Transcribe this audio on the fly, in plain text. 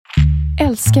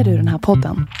Älskar du den här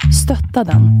podden? Stötta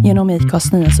den genom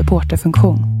IKAs nya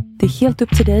supporterfunktion. Det är helt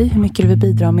upp till dig hur mycket du vill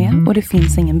bidra med och det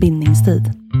finns ingen bindningstid.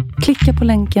 Klicka på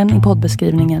länken i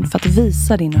poddbeskrivningen för att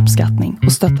visa din uppskattning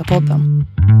och stötta podden.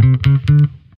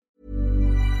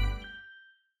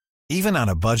 Even on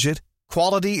a budget,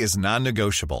 quality is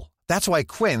non-negotiable. That's why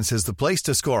Quince is the place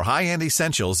to score high-end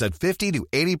essentials at 50 to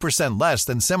 80% less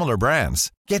than similar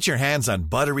brands. Get your hands on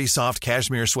buttery soft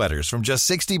cashmere sweaters from just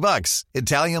 $60,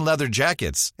 Italian leather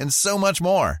jackets, and so much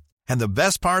more. And the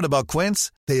best part about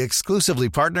Quince, they exclusively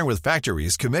partner with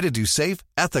factories committed to safe,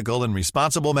 ethical, and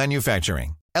responsible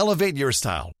manufacturing. Elevate your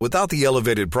style without the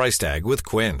elevated price tag with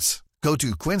Quince. Go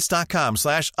to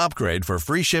quince.com/upgrade for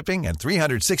free shipping and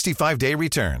 365-day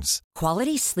returns.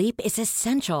 Quality sleep is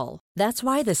essential. That's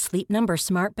why the Sleep Number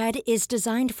Smart Bed is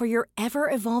designed for your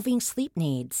ever-evolving sleep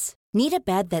needs. Need a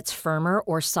bed that's firmer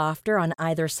or softer on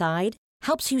either side?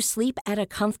 Helps you sleep at a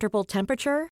comfortable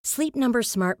temperature? Sleep Number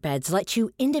Smart Beds let you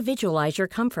individualize your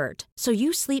comfort so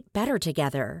you sleep better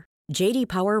together. JD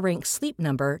Power ranks Sleep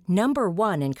Number number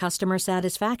 1 in customer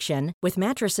satisfaction with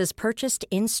mattresses purchased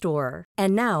in-store.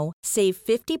 And now, save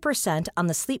 50% on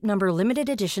the Sleep Number Limited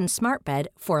Edition Smart Bed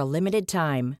for a limited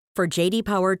time. For JD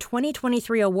Power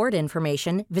 2023 award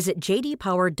information, visit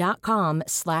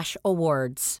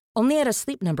jdpower.com/awards. Only at a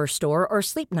Sleep Number store or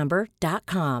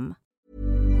sleepnumber.com.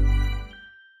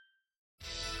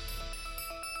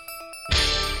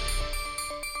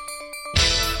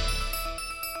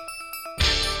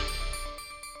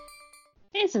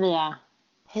 Hej Sofia!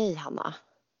 Hej Hanna!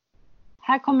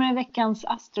 Här kommer veckans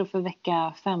astro för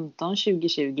vecka 15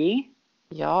 2020.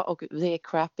 Ja, och det är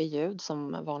crappy ljud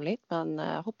som vanligt, men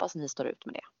hoppas ni står ut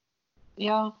med det.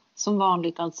 Ja, som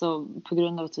vanligt alltså på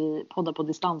grund av att vi poddar på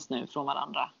distans nu från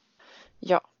varandra.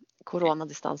 Ja,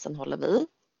 coronadistansen håller vi.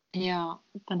 Ja,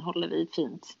 den håller vi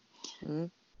fint. Mm.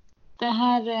 Det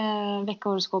här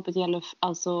veckahoroskopet gäller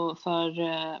alltså för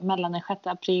mellan den 6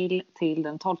 april till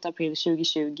den 12 april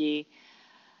 2020.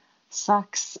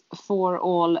 Sucks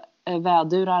for all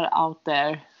vädurar out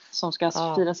there som ska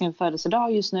fira sin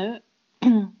födelsedag just nu.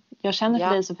 Jag känner för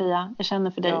dig Sofia, jag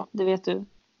känner för dig, det vet du.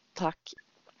 Tack.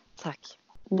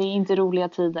 Det är inte roliga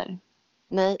tider.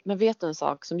 Nej, men vet du en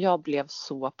sak som jag blev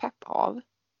så pepp av?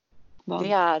 Vad?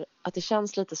 Det är att det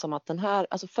känns lite som att den här,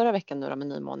 alltså förra veckan nu då med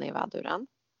nymåne i väduren.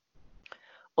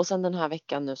 Och sen den här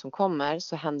veckan nu som kommer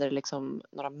så händer det liksom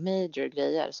några major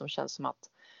grejer som känns som att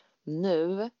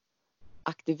nu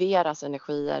aktiveras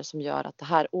energier som gör att det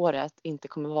här året inte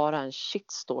kommer vara en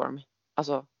shitstorm.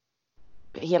 Alltså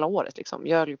hela året liksom.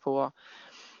 Jag höll ju på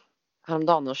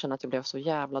häromdagen och kände att jag blev så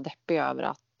jävla deppig över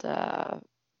att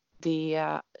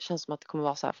det känns som att det kommer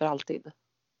vara så här för alltid.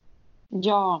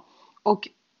 Ja, och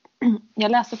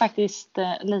jag läste faktiskt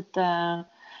lite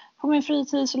på min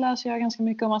fritid, så läser jag ganska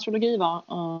mycket om astrologi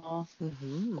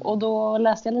och då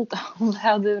läste jag lite om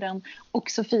väduren. Och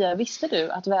Sofia, visste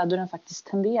du att väduren faktiskt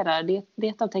tenderar, det är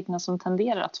ett av tecknen som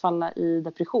tenderar att falla i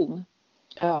depression?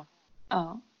 Ja.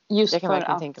 Just jag kan för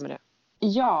verkligen att, tänka mig det.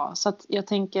 Ja, så att jag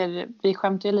tänker, vi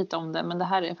skämtar ju lite om det, men det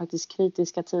här är faktiskt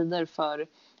kritiska tider för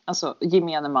alltså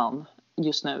gemene man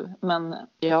just nu. Men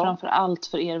framför allt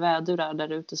för er vädurar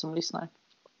där ute som lyssnar.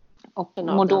 Och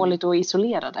mår dåligt och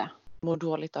isolerade. Mår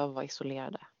dåligt av att vara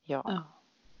isolerade, ja.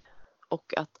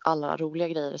 Och att alla roliga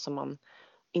grejer som man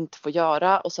inte får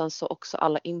göra. Och sen så också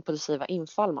alla impulsiva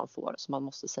infall man får som man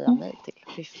måste säga nej till.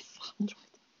 Fy fan.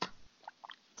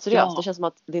 Seriöst, det känns som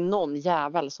att det är någon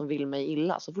jävel som vill mig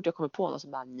illa. Så fort jag kommer på något så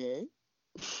bara nej.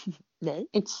 Nej.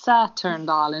 It's Saturn,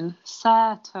 darling.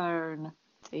 Saturn.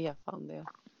 Det är fan det.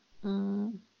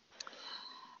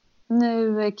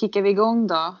 Nu kickar vi igång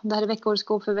då. Det här är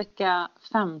veckahoroskop för vecka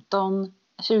 15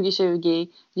 2020.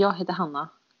 Jag heter Hanna.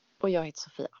 Och jag heter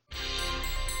Sofia.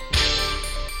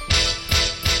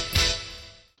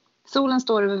 Solen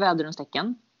står över vädurens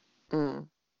tecken.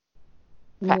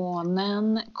 Okay.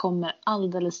 Månen kommer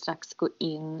alldeles strax gå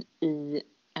in i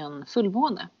en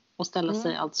fullmåne. Och ställa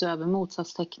sig alltså över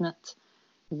motsatstecknet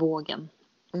vågen.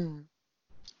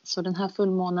 Så den här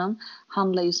fullmånen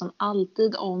handlar ju som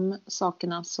alltid om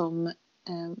sakerna som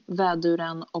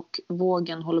väduren och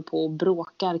vågen håller på och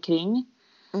bråkar kring.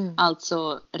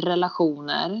 Alltså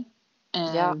relationer.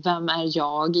 Vem är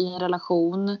jag i en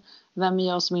relation? Vem är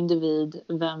jag som individ?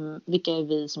 Vilka är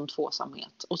vi som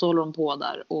tvåsamhet? Och så håller de på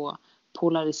där och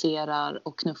polariserar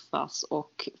och knuffas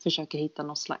och försöker hitta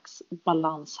någon slags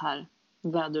balans här.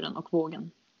 Väduren och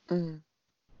vågen.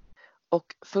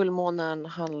 Och fullmånen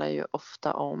handlar ju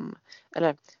ofta om,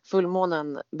 eller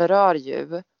fullmånen berör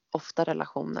ju ofta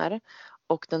relationer.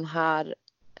 Och den här,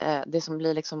 det som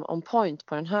blir liksom on point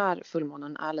på den här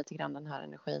fullmånen är lite grann den här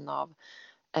energin av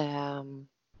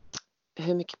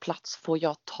hur mycket plats får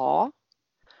jag ta?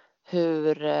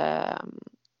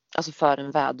 Alltså för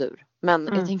en vädur. Men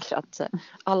jag tänker att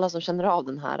alla som känner av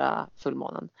den här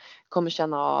fullmånen kommer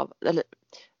känna av, eller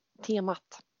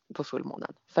temat på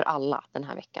fullmånen för alla den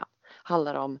här veckan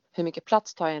handlar om hur mycket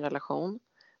plats tar jag i en relation?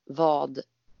 Vad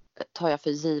tar jag för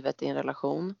givet i en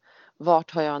relation?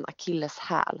 Vart har jag en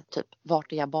akilleshäl? Typ,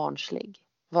 vart är jag barnslig?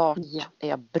 Vart är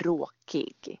jag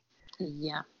bråkig?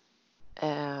 Ja.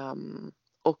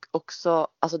 Och också,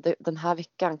 alltså den här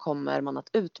veckan kommer man att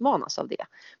utmanas av det.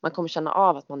 Man kommer känna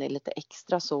av att man är lite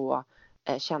extra så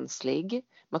känslig.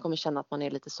 Man kommer känna att man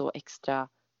är lite så extra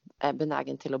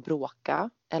benägen till att bråka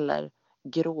eller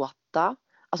gråta.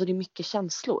 Alltså det är mycket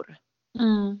känslor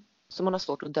som man har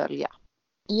svårt att dölja.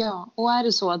 Ja, och är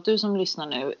det så att du som lyssnar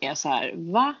nu är så här,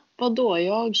 va? Vadå?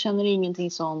 Jag känner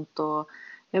ingenting sånt och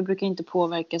jag brukar inte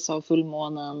påverkas av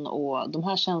fullmånen och de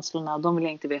här känslorna, de vill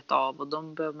jag inte veta av och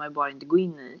de behöver man ju bara inte gå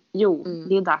in i. Jo,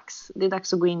 det är dags. Det är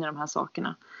dags att gå in i de här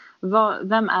sakerna.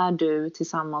 Vem är du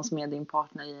tillsammans med din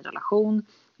partner i en relation?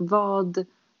 Vad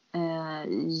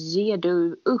ger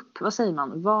du upp? Vad säger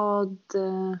man? Ja,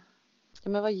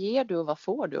 men vad ger du och vad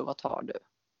får du och vad tar du?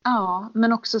 Ja,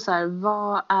 men också så här,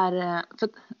 vad är det? För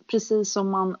precis som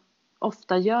man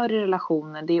ofta gör i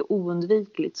relationer, det är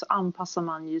oundvikligt, så anpassar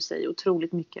man ju sig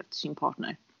otroligt mycket efter sin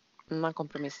partner. Man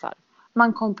kompromissar.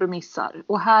 Man kompromissar.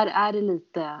 Och här är det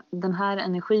lite, den här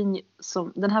energin,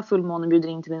 den här fullmånen bjuder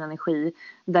in till en energi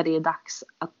där det är dags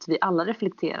att vi alla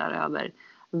reflekterar över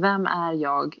vem är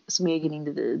jag som egen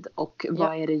individ och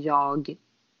vad är det jag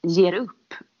ger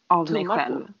upp av mig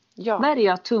själv. Ja. Vad är det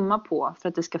jag tummar på för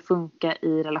att det ska funka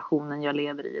i relationen jag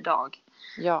lever i idag?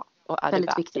 Ja, och är väldigt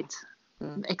det viktigt.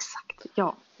 Exakt,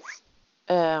 ja.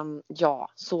 Ja,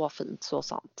 så fint, så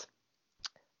sant.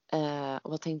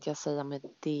 Och vad tänkte jag säga med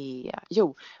det?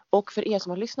 Jo, och för er som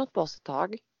har lyssnat på oss ett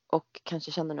tag och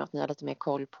kanske känner nu att ni har lite mer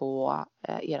koll på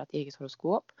ert eget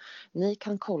horoskop. Ni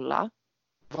kan kolla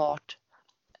vart,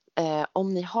 om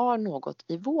ni har något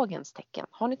i vågens tecken.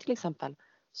 Har ni till exempel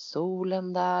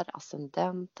solen där,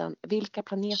 ascendenten, vilka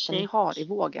planeter ni har i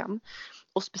vågen.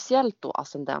 Och speciellt då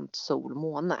ascendent, sol,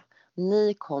 måne.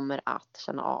 Ni kommer att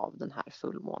känna av den här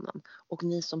fullmånen. Och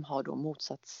ni som har då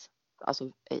motsats, alltså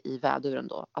i väduren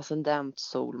då, ascendent,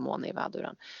 sol, måne i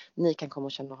väduren. Ni kan komma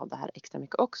och känna av det här extra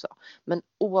mycket också. Men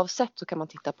oavsett så kan man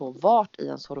titta på vart i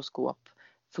ens horoskop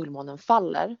fullmånen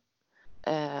faller.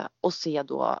 Och se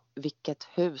då vilket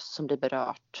hus som blir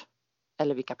berört.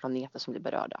 Eller vilka planeter som blir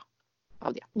berörda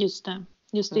av det. Just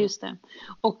det.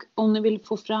 Och om ni vill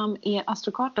få fram er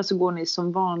astrokarta så går ni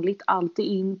som vanligt alltid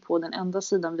in på den enda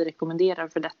sidan vi rekommenderar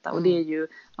för detta. Och det är ju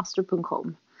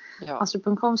astro.com. Ja.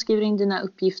 Astro.com skriver in dina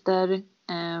uppgifter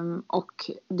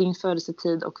och din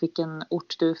födelsetid och vilken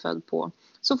ort du är född på.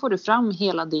 Så får du fram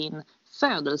hela din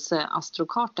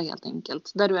födelseastrokarta helt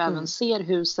enkelt. Där du även ser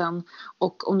husen.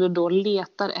 Och om du då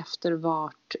letar efter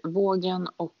vart vågen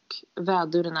och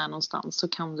väduren är någonstans så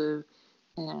kan du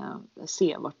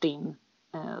se vart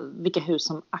vilka hus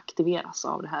som aktiveras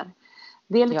av det här.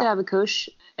 Det är lite överkurs.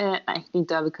 Nej, det är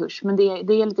inte överkurs. Men det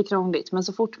är lite krångligt. Men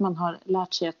så fort man har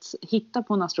lärt sig att hitta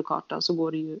på en astrokarta så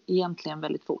går det ju egentligen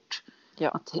väldigt fort.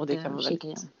 Ja, och det kan vara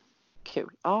väldigt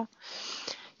kul.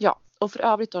 Ja, och för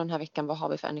övrigt då den här veckan, vad har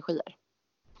vi för energier?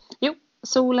 Jo,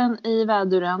 solen i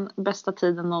väduren. Bästa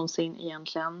tiden någonsin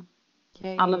egentligen.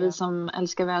 Alla vi som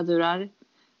älskar vädurar.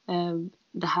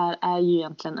 Det här är ju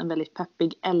egentligen en väldigt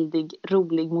peppig, eldig,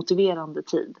 rolig, motiverande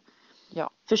tid. Ja.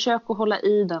 Försök att hålla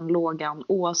i den lågan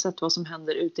oavsett vad som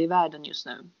händer ute i världen just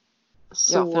nu.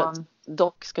 Så...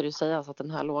 dock ska det sägas att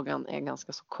den här lågan är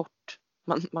ganska så kort.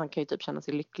 Man kan ju typ känna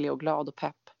sig lycklig och glad och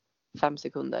pepp 5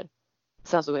 sekunder.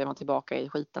 Sen så är man tillbaka i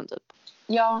skiten typ.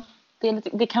 Ja,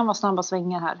 det kan vara snabba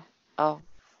svängar här. Ja.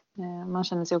 Man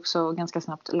känner sig också ganska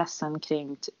snabbt ledsen,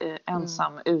 kränkt,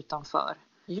 ensam, utanför.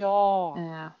 Ja.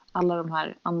 Alla de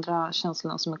här andra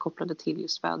känslorna som är kopplade till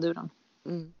just väduren.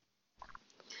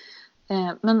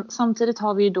 Men samtidigt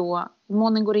har vi ju då,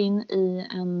 månen går in i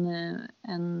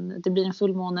det blir en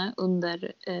fullmåne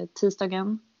under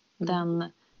tisdagen den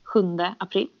 7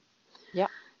 april. Ja.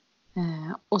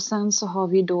 Och sen så har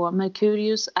vi då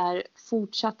Merkurius är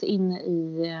fortsatt inne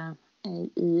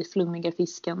i flummiga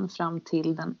fisken fram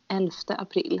till den 11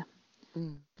 april.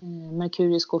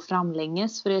 Merkurius går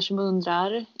framlänges för er som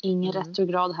undrar. Ingen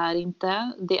retrograd här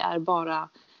inte. Det är bara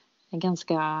en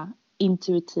ganska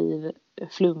intuitiv,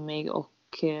 flummig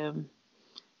och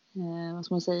vad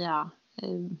ska man säga,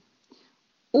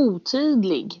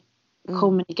 otydlig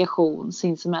kommunikation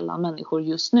sinsemellan människor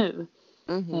just nu.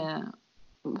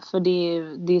 För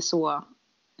det är så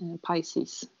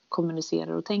Pisces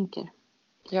kommunicerar och tänker.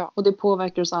 Ja. Och det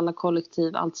påverkar oss alla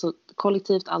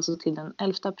kollektivt alltså till den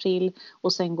 11 april.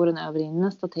 Och sen går den över i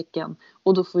nästa tecken.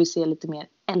 Och då får vi se lite mer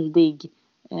eldig,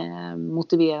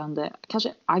 motiverande,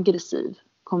 kanske aggressiv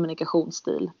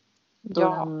kommunikationsstil. Då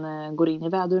den går in i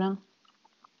väduren.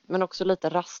 Men också lite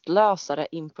rastlösare,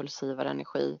 impulsivare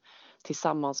energi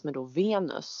tillsammans med då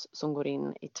Venus som går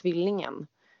in i tvillingen.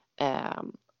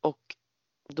 Och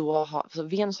då så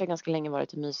Venus har ganska länge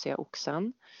varit i mysiga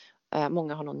oxen.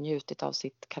 Många har nog njutit av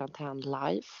sitt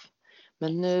karantän-life.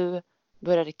 Men nu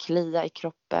börjar det klia i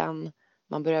kroppen.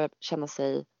 Man börjar känna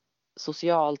sig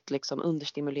socialt liksom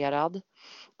understimulerad.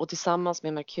 Och tillsammans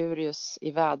med Merkurius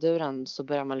i väduren så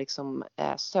börjar man liksom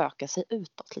söka sig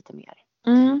utåt lite mer.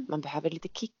 Man behöver lite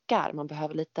kickar. Man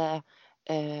behöver lite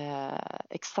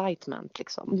excitement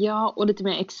liksom. Ja, och lite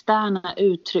mer externa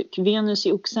uttryck. Venus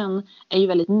i oxen är ju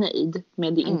väldigt nöjd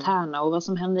med det interna och vad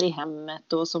som händer i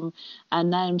hemmet och som är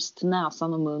närmst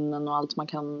näsan och munnen och allt man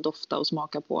kan dofta och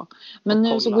smaka på. Men och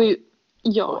nu så går ju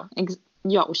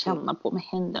och känna på med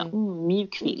händerna.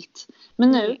 Mjuk filt.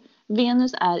 Men nu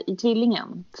Venus är i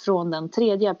tvillingen från den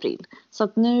 3 april. Så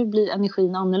att nu blir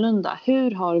energin annorlunda.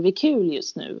 Hur har vi kul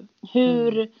just nu?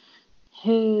 Hur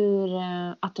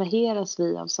attraheras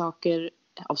vi av saker,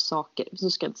 så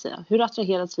ska jag inte säga. Hur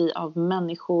attraheras vi av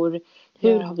människor?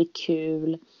 Hur har vi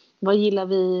kul? Vad gillar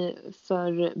vi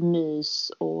för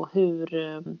mys? Och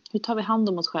hur tar vi hand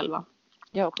om oss själva?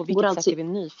 Ja, och på vilket sätt är vi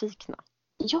nyfikna?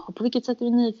 Ja, på vilket sätt är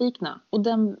vi nyfikna? Och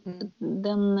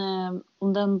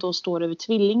om den då står över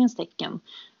tvillingens tecken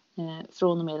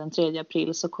från och med den 3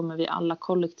 april så kommer vi alla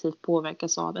kollektivt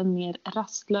påverkas av en mer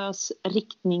rastlös,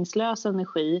 riktningslös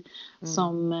energi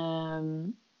som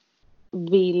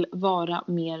vill vara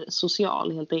mer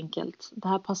social helt enkelt. Det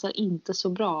här passar inte så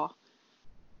bra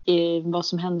i vad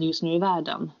som händer just nu i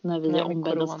världen när vi är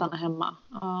ombedda att stanna hemma.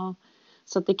 Ja,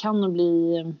 så att det kan nog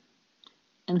bli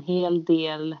en hel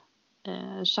del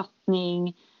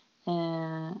chattning,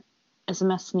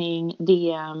 smsning,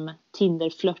 DM, Tinder,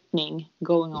 flörtning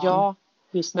going on. Ja,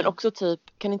 men också typ,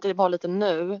 kan inte det vara lite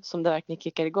nu som det verkligen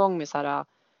kickar igång med så här,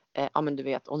 men du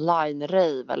vet,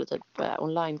 online-rave eller typ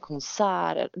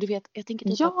online-konserter. Du vet, jag tänker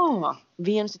typ att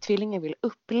Venus i tvillingen vill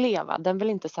uppleva. Den vill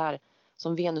inte så här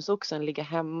som Venusoxen ligga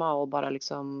hemma och bara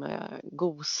liksom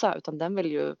gosa. Utan den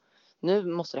vill ju, nu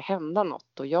måste det hända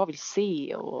något och jag vill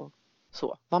se och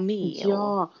så, vara med.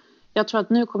 Ja, jag tror att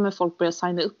nu kommer folk börja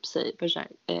signa upp sig för så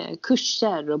här,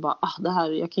 kurser och bara,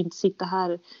 jag kan inte sitta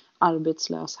här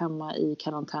arbetslös hemma i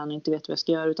karantän och inte vet vad jag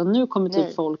ska göra. Utan nu kommer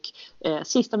typ folk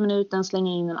sista minuten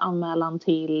slänga in en anmälan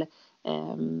till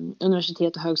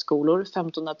universitet och högskolor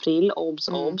 15 april, obs,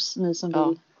 ni som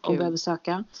vill och behöver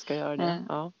söka. Ska göra det,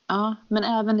 ja, men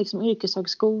även liksom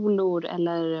yrkeshögskolor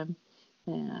eller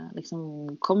liksom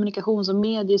kommunikations- och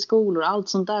medieskolor. Allt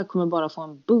sånt där kommer bara få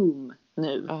en boom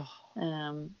nu.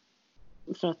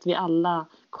 För att vi alla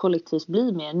kollektivt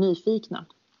blir mer nyfikna.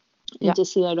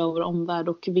 Intresserade av vår omvärld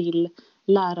och vill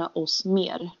lära oss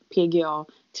mer. PGA,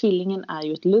 tvillingen är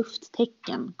ju ett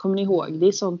lufttecken. Kommer ni ihåg? Det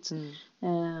är sånt,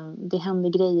 det händer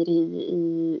grejer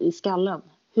i skallen.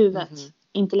 Huvudet,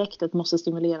 intellektet måste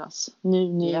stimuleras.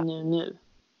 Nu.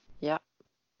 Ja.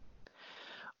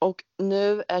 Och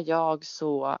nu är jag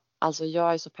så, alltså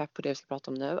jag är så pepp på det vi ska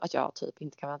prata om nu att jag typ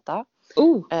inte kan vänta.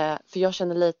 För jag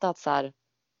känner lite att så här,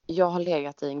 jag har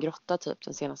legat i en grotta typ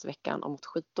den senaste veckan och mått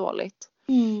skitdåligt.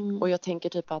 Och jag tänker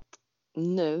typ att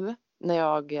nu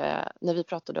när vi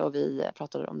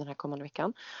pratade om den här kommande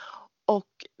veckan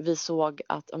och vi såg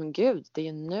att gud, det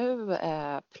är nu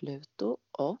Pluto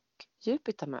och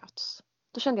Jupiter möts.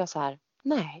 Då kände jag så här,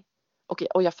 nej.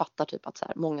 Och jag fattar typ att så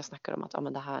här, många snackar om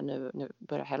att det här nu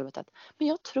börjar helvetet. Men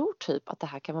jag tror typ att det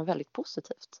här kan vara väldigt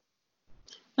positivt.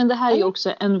 Men det här är ju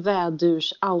också en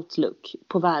vädurs outlook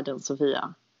på världen,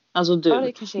 Sofia. Alltså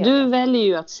du väljer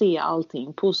ju att se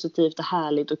allting positivt och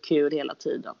härligt och kul hela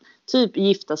tiden. Typ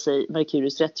gifta sig,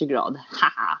 Merkurius retrograd.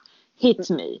 Haha, hit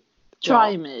me,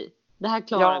 try me. Det här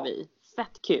klarar vi.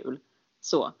 Fett kul.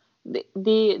 Så,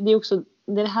 det är också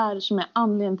det här som är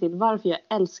anledningen till varför jag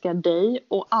älskar dig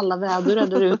och alla vädurar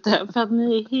där ute. För att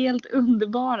ni är helt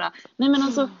underbara. Nej men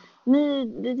alltså,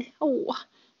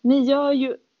 ni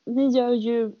gör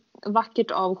ju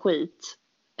vackert av skit.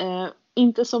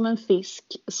 Inte som en fisk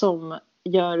som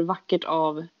gör vackert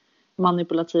av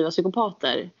manipulativa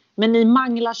psykopater. Men ni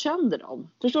manglar sönder dem.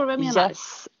 Förstår du vad jag menar?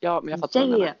 Yes. Ja, men jag fattar vad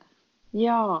du menar.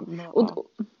 Ja,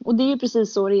 och det är ju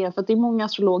precis så det är. För att det är många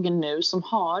astrologer nu som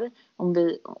har, om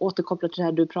vi återkopplar till det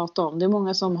här du pratade om. Det är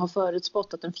många som har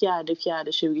förutspått att den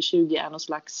 4/4/2020 är någon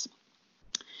slags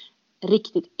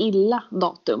riktigt illa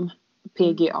datum.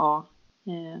 PGA,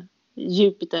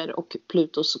 Jupiter och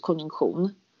Plutos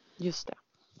konjunktion. Just det.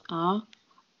 Ja,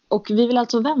 Och vi vill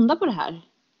alltså vända på det här.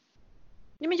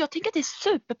 Ja, men jag tänker att det är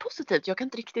superpositivt. Jag kan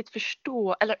inte riktigt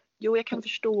förstå, eller jo, jag kan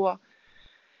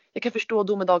förstå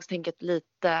domedagstänket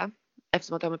lite,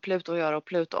 eftersom att det har med Pluto att göra, och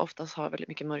Pluto oftast har väldigt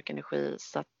mycket mörk energi,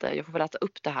 så att jag får väl äta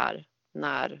upp det här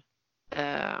när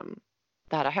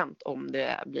det här har hänt, om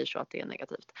det blir så att det är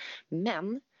negativt.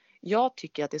 Men jag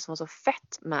tycker att det som är så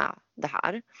fett med det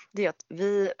här, det är att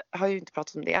vi har ju inte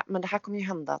pratat om det, men det här kommer ju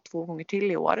hända 2 gånger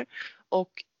till i år.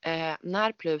 Och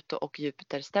när Pluto och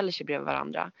Jupiter ställer sig bredvid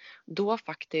varandra, då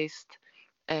faktiskt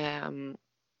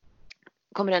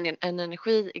kommer en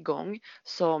energi igång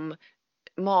som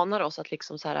manar oss att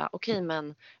liksom så här, okej,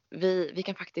 men vi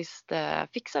kan faktiskt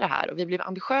fixa det här, och vi blir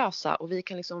ambitiösa, och vi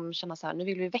kan liksom känna så här, nu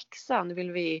vill vi växa, nu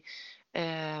vill vi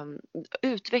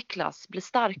utvecklas, bli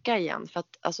starka igen, för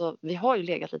att alltså, vi har ju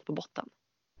legat lite på botten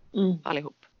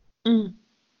allihop.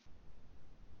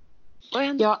 Och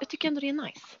jag tycker ändå det är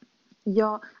nice.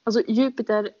 Ja, alltså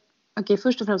Jupiter,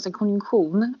 först och främst en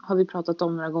konjunktion har vi pratat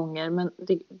om några gånger, men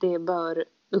det bör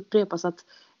upprepas att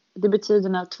det betyder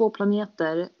när 2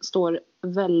 planeter står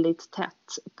väldigt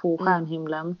tätt på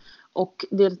stjärnhimlen, och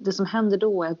det som händer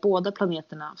då är att båda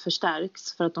planeterna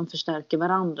förstärks för att de förstärker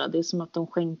varandra. Det är som att de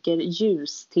skänker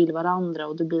ljus till varandra,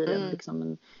 och det blir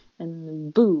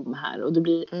en boom här, och det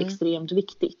blir extremt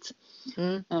viktigt.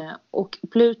 Och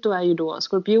Pluto är ju då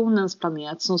Skorpionens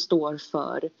planet, som står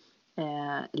för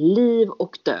liv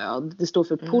och död. Det står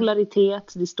för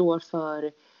polaritet, det står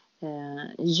för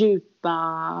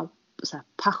djupa, så här,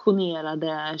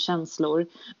 passionerade känslor,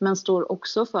 men står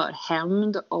också för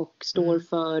hämnd, och står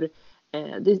för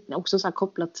det är också så här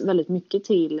kopplat väldigt mycket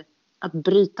till att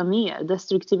bryta ner.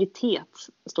 Destruktivitet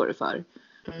står det för.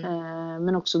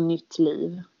 Men också nytt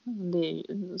liv. Det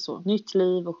är ju så, nytt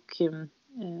liv och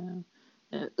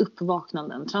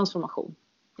uppvaknanden, transformation.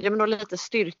 Ja, men då lite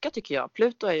styrka tycker jag.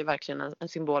 Pluto är ju verkligen en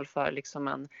symbol för liksom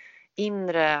en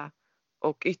inre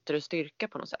och yttre styrka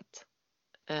på något sätt.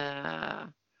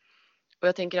 Och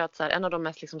jag tänker att så här, en av de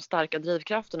mest liksom starka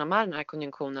drivkrafterna med den här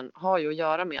konjunktionen har ju att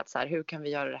göra med att så här, hur kan vi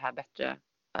göra det här bättre,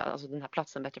 alltså den här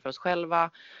platsen bättre för oss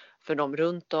själva, för de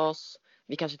runt oss.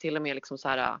 Vi kanske till och med liksom så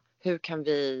här, hur kan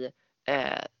vi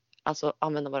alltså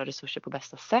använda våra resurser på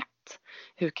bästa sätt?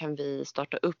 Hur kan vi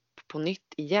starta upp på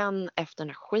nytt igen efter den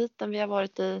här skiten vi har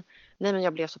varit i? Nej, men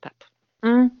jag blev så pepp.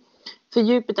 För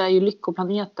Jupiter är ju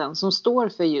lyckoplaneten som står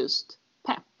för just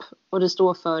pepp. Och det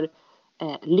står för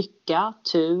lycka,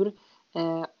 tur,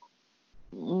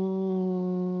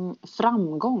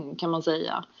 framgång kan man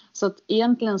säga. Så att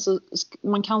egentligen så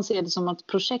man kan se det som att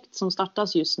projekt som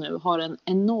startas just nu har en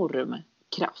enorm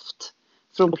kraft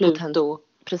från Pluto.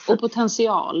 Och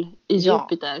potential i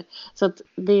Jupiter. Så att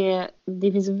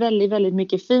det finns väldigt, väldigt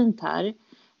mycket fint här.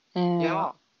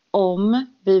 Om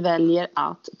vi väljer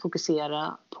att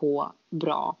fokusera på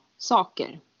bra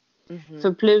saker.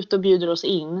 För Pluto bjuder oss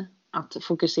in att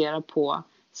fokusera på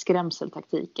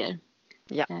skrämseltaktiker.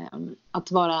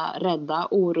 Att vara rädda,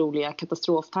 oroliga,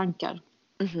 katastroftankar.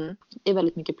 Det är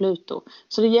väldigt mycket Pluto.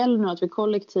 Så det gäller nu att vi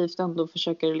kollektivt ändå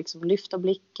försöker liksom lyfta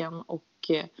blicken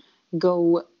och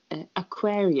go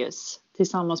Aquarius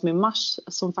tillsammans med Mars,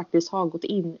 som faktiskt har gått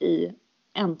in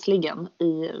äntligen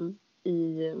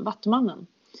i Vattumannen.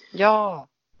 Ja.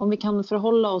 Om vi kan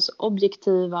förhålla oss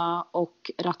objektiva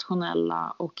och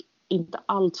rationella och inte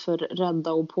allt för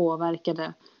rädda och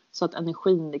påverkade så att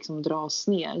energin liksom dras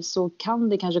ner, så kan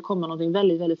det kanske komma något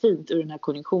väldigt, väldigt fint ur den här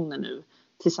konjunktionen nu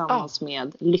tillsammans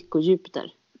med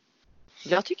Lycko-Jupiter.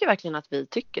 Jag tycker verkligen att vi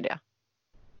tycker det.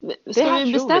 Ska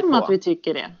vi bestämma att vi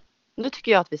tycker det? Nu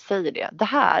tycker jag att vi säger det. Det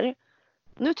här,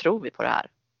 nu tror vi på det här.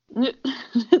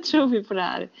 Nu tror vi på det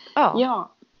här.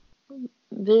 Ja.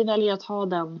 Vi väljer att ha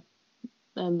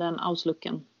den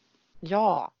outlooken.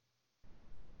 Ja.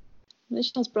 Det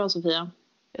känns bra, Sofia.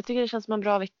 Jag tycker det känns som en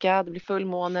bra vecka. Det blir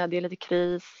fullmåne, det är lite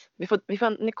kris.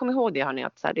 Ni kommer ihåg det, hörni,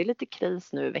 att så här, det är lite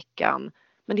kris nu i veckan.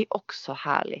 Men det är också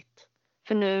härligt.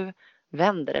 För nu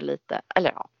vänder det lite.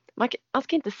 Eller ja, man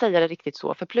ska inte säga det riktigt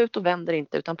så. För Pluto vänder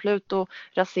inte, utan Pluto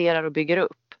raserar och bygger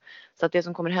upp. Så att det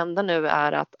som kommer hända nu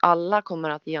är att alla kommer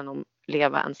att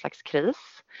genomleva en slags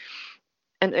kris.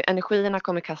 Energierna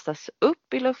kommer kastas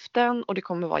upp i luften och det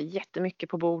kommer vara jättemycket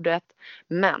på bordet.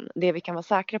 Men det vi kan vara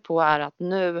säkra på är att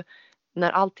nu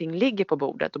när allting ligger på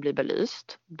bordet och blir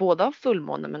belyst, både av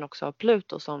fullmånen men också av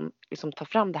Pluto som liksom tar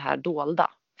fram det här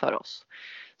dolda för oss,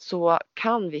 så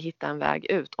kan vi hitta en väg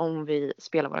ut om vi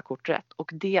spelar våra kort rätt.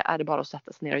 Och det är det bara att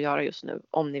sätta sig ner och göra just nu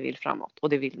om ni vill framåt. Och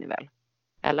det vill ni väl?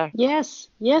 Eller? Yes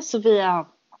Sofia.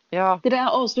 Ja. Det där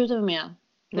avslutar vi med.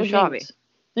 Nu kör vi.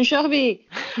 Nu kör vi.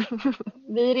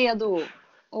 Vi är redo.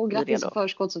 Och grattis i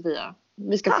förskott, Sofia.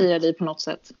 Vi ska fira dig på något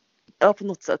sätt. Ja, på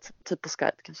något sätt. Typ på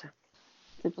Skype kanske.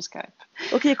 alltid på Skype.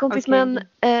 Okej kompis, men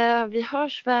vi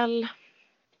hörs väl.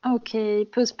 Okej,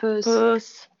 puss.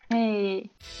 Puss. Hej.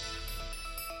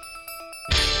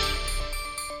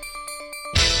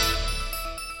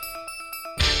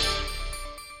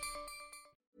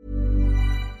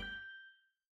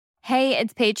 Hey,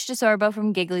 it's Paige DeSorbo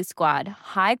from Giggly Squad.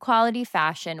 High quality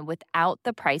fashion without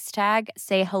the price tag.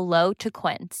 Say hello to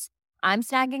Quince. I'm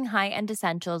snagging high-end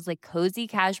essentials like cozy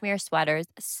cashmere sweaters,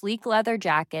 sleek leather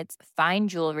jackets, fine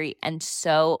jewelry, and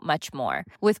so much more.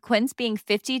 With Quince being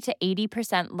 50 to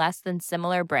 80% less than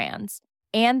similar brands.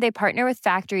 And they partner with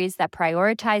factories that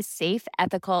prioritize safe,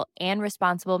 ethical, and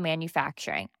responsible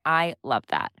manufacturing. I love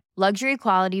that. Luxury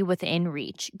quality within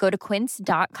reach. Go to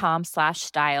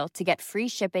quince.com/style to get free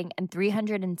shipping and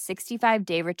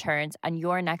 365-day returns on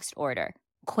your next order.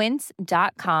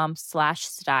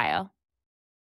 Quince.com/style.